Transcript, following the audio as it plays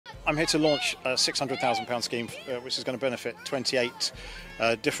I'm here to launch a £600,000 scheme, which is going to benefit 28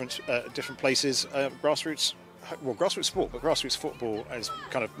 different places. Grassroots sport, but grassroots football is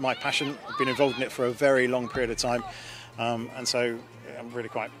kind of my passion. I've been involved in it for a very long period of time, and so I'm really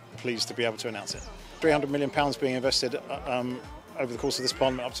quite pleased to be able to announce it. £300 million being invested over the course of this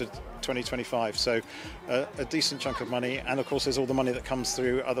parliament up to 2025, so a decent chunk of money, and of course there's all the money that comes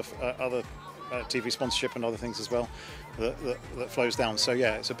through other TV sponsorship and other things as well that flows down. So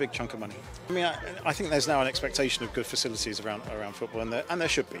yeah, it's a big chunk of money. I mean, I think there's now an expectation of good facilities around football, and there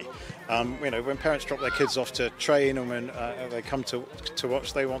should be. When parents drop their kids off to train, and when they come to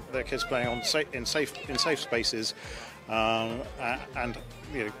watch, they want their kids playing in safe spaces, and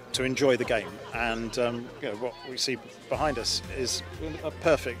to enjoy the game. And what we see behind us is a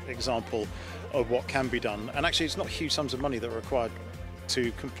perfect example of what can be done. And actually, it's not huge sums of money that are required to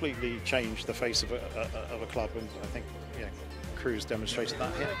completely change the face of a club, and I think Crewe's demonstrated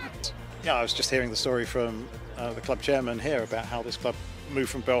that here. Yeah, I was just hearing the story from the club chairman here about how this club moved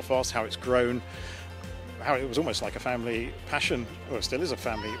from Belfast, how it's grown, how it was almost like a family passion, or it still is a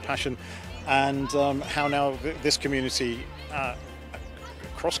family passion, and how now this community,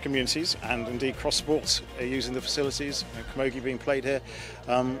 cross communities and indeed cross sports, are using the facilities, camogie being played here.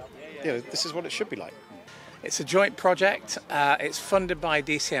 This is what it should be like. It's a joint project. It's funded by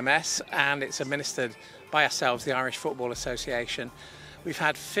DCMS and it's administered by ourselves, the Irish Football Association. We've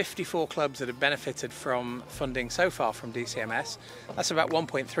had 54 clubs that have benefited from funding so far from DCMS. That's about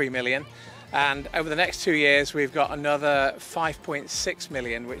 1.3 million. And over the next 2 years, we've got another 5.6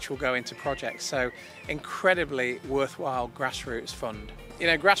 million, which will go into projects. So incredibly worthwhile grassroots fund.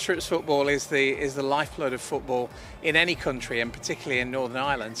 Grassroots football is the lifeblood of football in any country, and particularly in Northern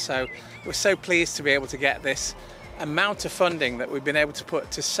Ireland. So we're so pleased to be able to get this amount of funding that we've been able to put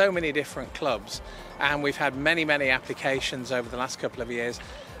to so many different clubs. And we've had many applications over the last couple of years.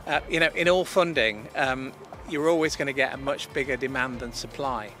 In all funding, you're always going to get a much bigger demand than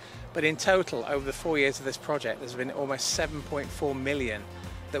supply. But in total, over the 4 years of this project, there's been almost 7.4 million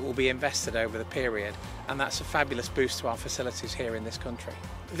that will be invested over the period, and that's a fabulous boost to our facilities here in this country.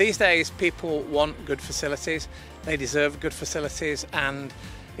 These days, people want good facilities, they deserve good facilities, and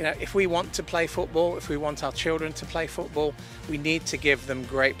if we want to play football, if we want our children to play football, we need to give them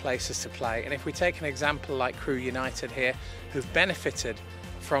great places to play. And if we take an example like Crewe United here, who've benefited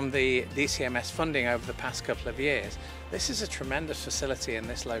from the DCMS funding over the past couple of years, this is a tremendous facility in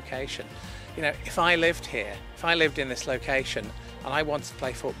this location. If I lived here, if I lived in this location and I wanted to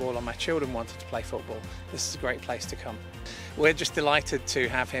play football and my children wanted to play football, this is a great place to come. We're just delighted to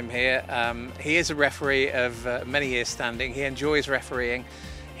have him here. He is a referee of many years standing. He enjoys refereeing.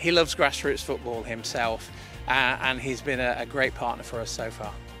 He loves grassroots football himself, and he's been a great partner for us so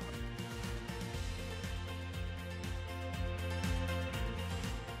far.